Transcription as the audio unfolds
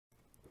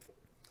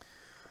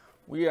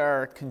We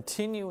are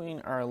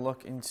continuing our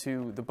look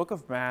into the book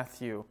of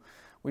Matthew.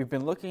 We've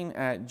been looking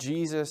at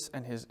Jesus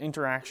and his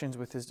interactions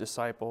with his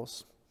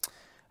disciples,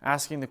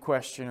 asking the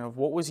question of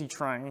what was he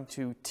trying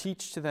to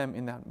teach to them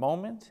in that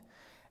moment,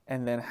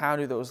 and then how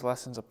do those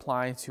lessons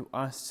apply to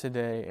us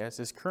today as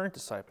his current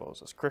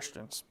disciples, as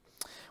Christians.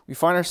 We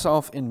find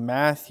ourselves in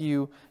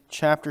Matthew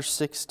chapter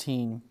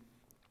 16,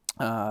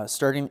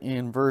 starting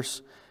in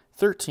verse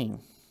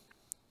 13.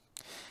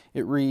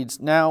 It reads,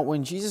 "Now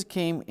when Jesus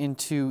came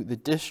into the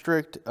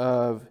district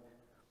of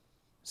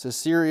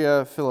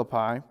Caesarea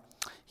Philippi,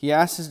 he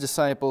asked his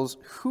disciples,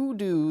 Who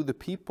do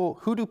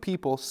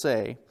people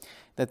say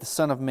that the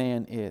Son of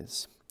Man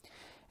is?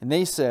 And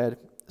they said,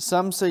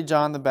 Some say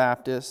John the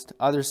Baptist,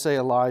 others say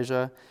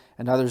Elijah,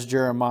 and others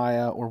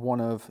Jeremiah or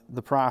one of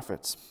the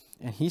prophets.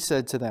 And he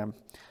said to them,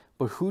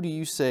 But who do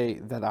you say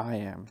that I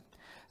am?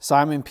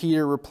 Simon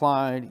Peter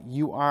replied,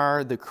 You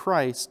are the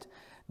Christ,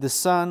 the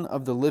Son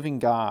of the living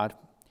God.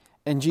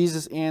 And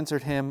Jesus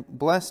answered him,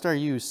 Blessed are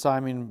you,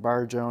 Simon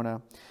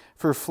Bar-Jonah,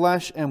 for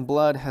flesh and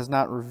blood has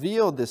not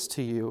revealed this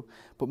to you,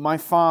 but my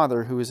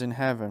Father who is in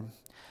heaven.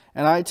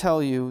 And I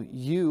tell you,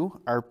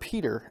 you are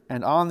Peter,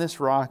 and on this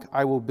rock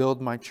I will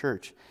build my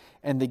church,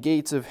 and the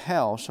gates of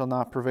hell shall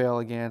not prevail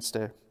against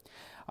it.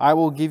 I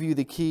will give you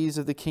the keys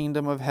of the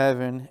kingdom of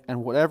heaven,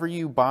 and whatever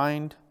you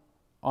bind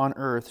on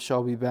earth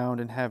shall be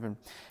bound in heaven,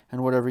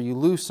 and whatever you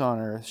loose on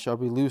earth shall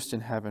be loosed in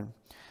heaven.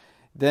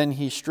 Then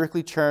he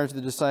strictly charged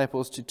the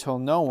disciples to tell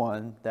no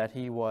one that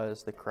he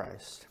was the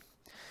Christ."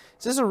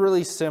 This is a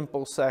really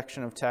simple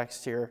section of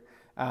text here,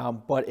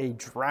 but a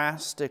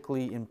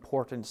drastically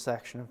important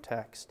section of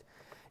text.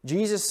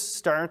 Jesus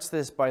starts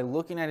this by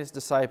looking at his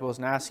disciples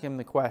and asking them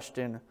the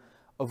question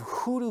of,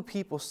 who do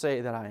people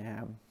say that I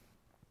am?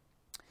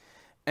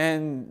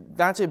 And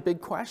that's a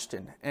big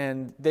question.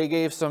 And they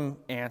gave some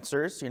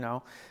answers,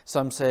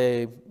 Some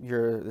say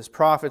you're this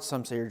prophet,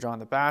 some say you're John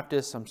the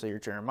Baptist, some say you're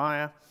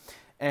Jeremiah.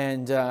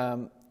 And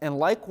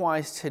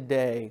likewise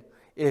today,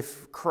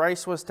 if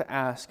Christ was to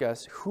ask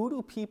us, who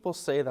do people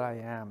say that I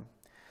am?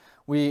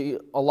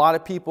 A lot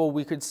of people,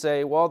 we could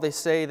say, well, they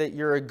say that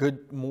you're a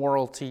good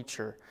moral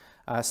teacher.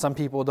 Some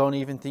people don't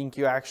even think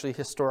you actually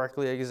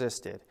historically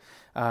existed,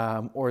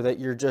 or that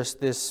you're just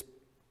this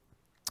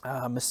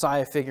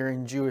Messiah figure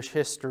in Jewish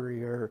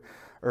history, or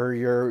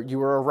you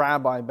were a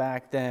rabbi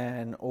back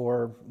then,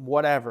 or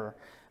whatever.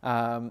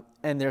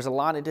 And there's a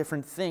lot of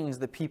different things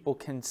that people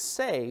can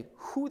say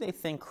who they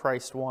think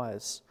Christ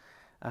was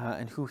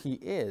and who he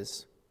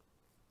is.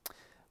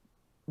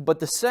 But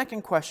the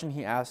second question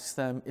he asks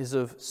them is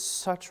of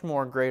such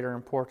more greater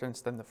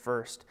importance than the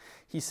first.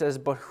 He says,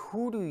 but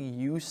who do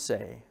you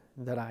say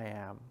that I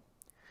am?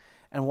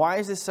 And why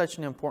is this such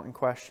an important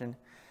question?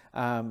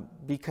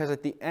 Because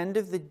at the end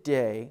of the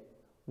day,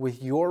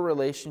 with your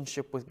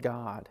relationship with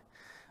God,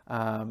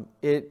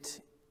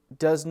 it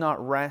does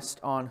not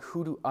rest on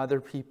who do other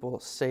people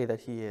say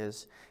that he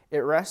is. It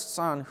rests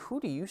on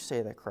who do you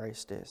say that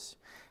Christ is.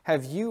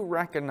 Have you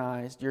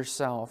recognized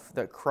yourself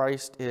that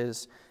Christ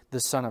is the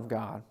Son of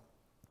God?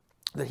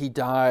 That he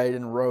died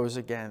and rose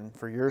again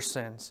for your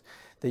sins,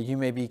 that you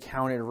may be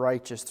counted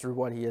righteous through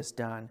what he has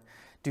done?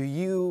 Do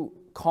you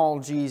call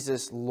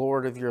Jesus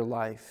Lord of your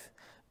life?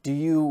 Do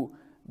you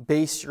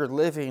base your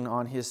living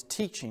on his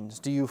teachings?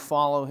 Do you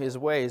follow his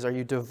ways? Are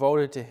you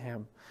devoted to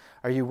him?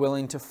 Are you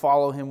willing to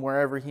follow him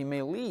wherever he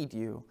may lead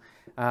you?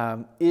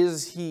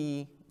 Is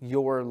he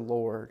your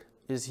Lord?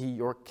 Is he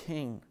your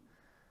King?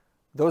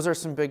 Those are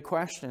some big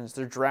questions.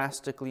 They're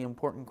drastically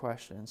important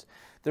questions.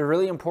 They're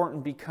really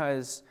important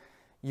because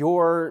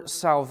your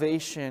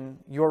salvation,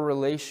 your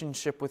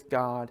relationship with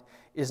God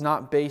is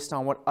not based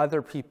on what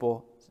other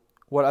people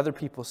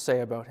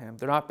say about him.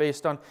 They're not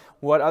based on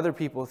what other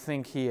people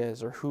think he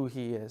is or who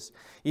he is.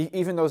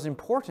 Even those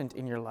important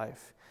in your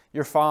life.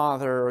 Your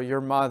father or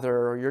your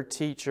mother or your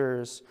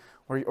teachers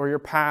or your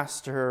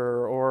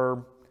pastor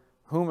or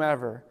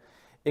whomever.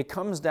 It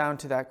comes down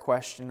to that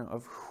question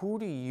of who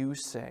do you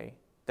say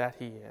that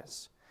he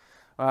is?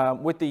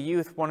 With the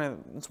youth,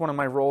 it's one of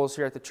my roles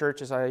here at the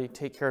church is I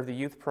take care of the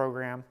youth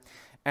program.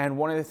 And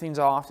one of the things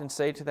I often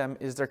say to them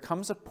is there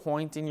comes a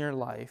point in your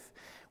life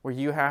where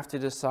you have to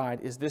decide,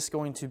 is this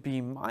going to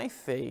be my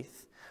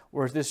faith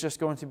or is this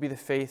just going to be the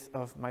faith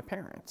of my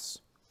parents?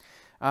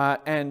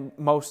 And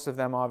most of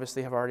them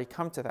obviously have already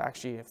come to that.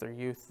 Actually, if they're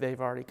youth, they've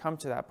already come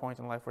to that point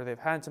in life where they've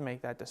had to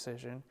make that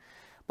decision.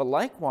 But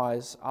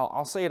likewise,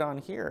 I'll say it on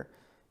here,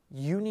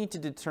 you need to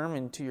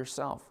determine to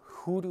yourself,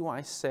 who do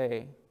I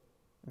say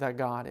that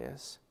God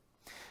is?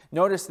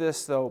 Notice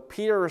this though,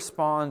 Peter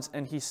responds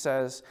and he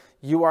says,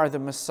 you are the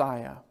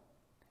Messiah.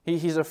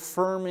 He's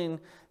affirming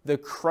the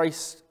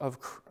Christ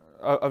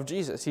of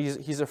Jesus.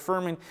 He's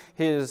affirming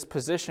his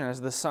position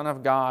as the Son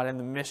of God and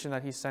the mission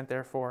that he's sent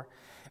there for.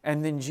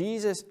 And then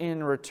Jesus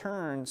in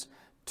returns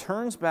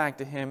turns back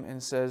to him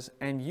and says,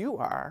 and you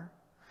are,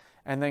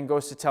 and then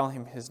goes to tell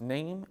him his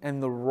name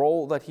and the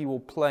role that he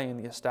will play in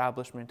the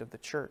establishment of the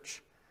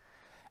church.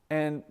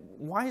 And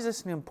why is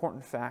this an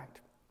important fact?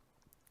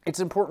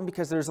 It's important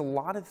because there's a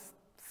lot of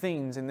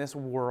things in this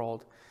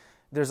world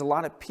there's a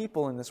lot of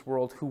people in this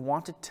world who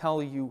want to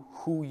tell you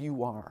who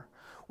you are.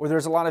 Or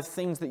there's a lot of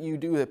things that you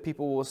do that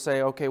people will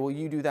say, okay, well,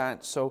 you do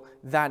that, so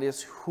that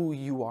is who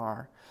you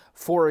are.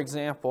 For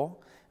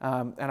example,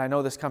 and I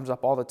know this comes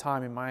up all the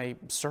time in my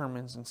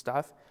sermons and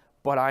stuff,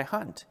 but I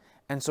hunt.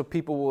 And so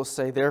people will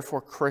say,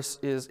 therefore, Chris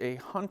is a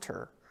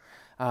hunter.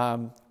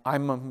 I'm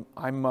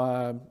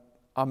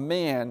a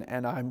man,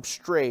 and I'm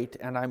straight,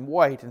 and I'm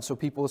white, and so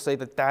people say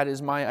that that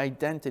is my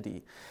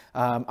identity.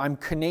 I'm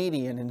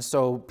Canadian, and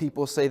so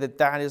people say that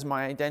that is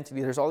my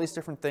identity. There's all these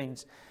different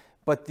things,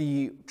 but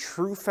the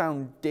true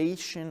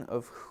foundation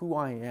of who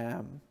I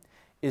am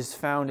is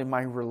found in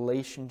my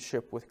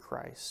relationship with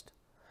Christ.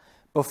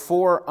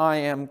 Before I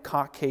am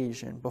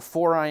Caucasian,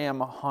 before I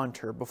am a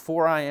hunter,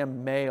 before I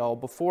am male,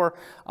 before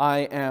I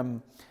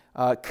am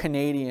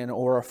Canadian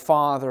or a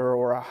father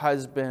or a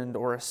husband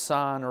or a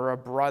son or a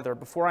brother,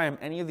 before I am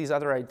any of these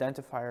other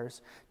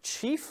identifiers,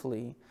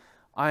 chiefly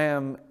I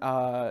am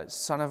a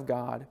son of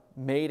God,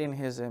 made in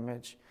His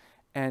image,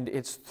 and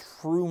it's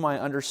through my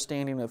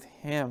understanding of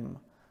Him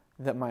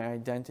that my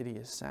identity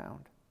is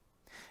sound.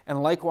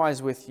 And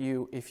likewise with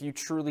you, if you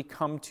truly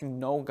come to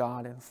know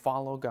God and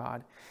follow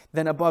God,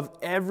 then above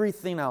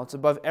everything else,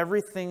 above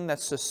everything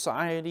that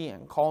society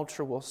and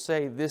culture will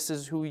say, this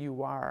is who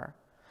you are,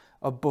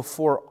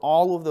 before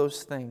all of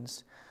those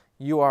things,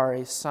 you are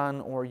a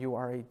son or you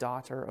are a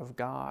daughter of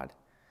God.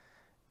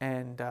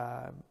 And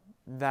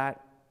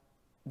that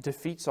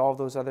defeats all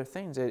those other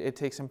things. It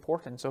takes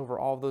importance over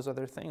all those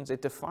other things.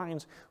 It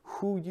defines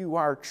who you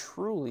are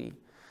truly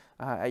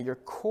at your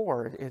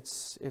core.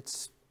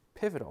 It's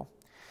pivotal.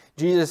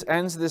 Jesus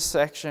ends this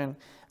section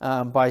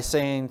by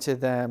saying to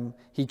them,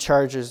 he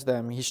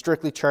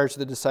strictly charged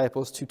the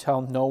disciples to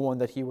tell no one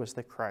that he was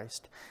the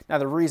Christ. Now,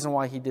 the reason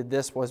why he did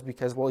this was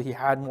because, well, he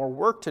had more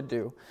work to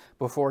do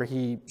before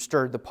he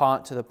stirred the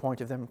pot to the point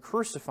of them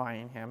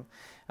crucifying him.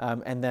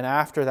 And then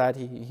after that,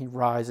 he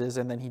rises,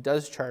 and then he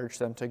does charge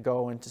them to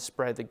go and to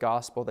spread the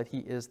gospel that he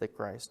is the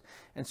Christ.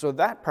 And so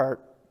that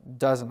part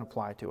doesn't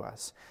apply to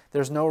us.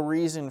 There's no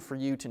reason for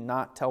you to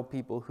not tell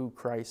people who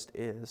Christ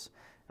is.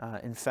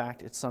 In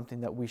fact, it's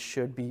something that we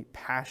should be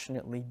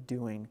passionately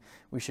doing.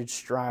 We should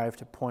strive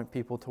to point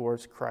people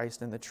towards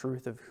Christ and the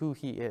truth of who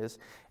He is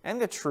and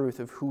the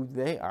truth of who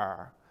they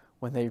are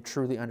when they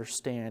truly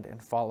understand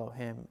and follow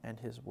Him and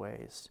His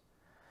ways.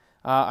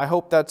 I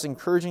hope that's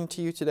encouraging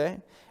to you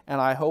today,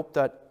 and I hope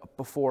that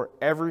before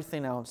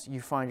everything else,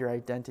 you find your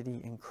identity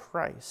in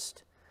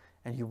Christ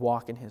and you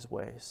walk in His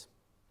ways.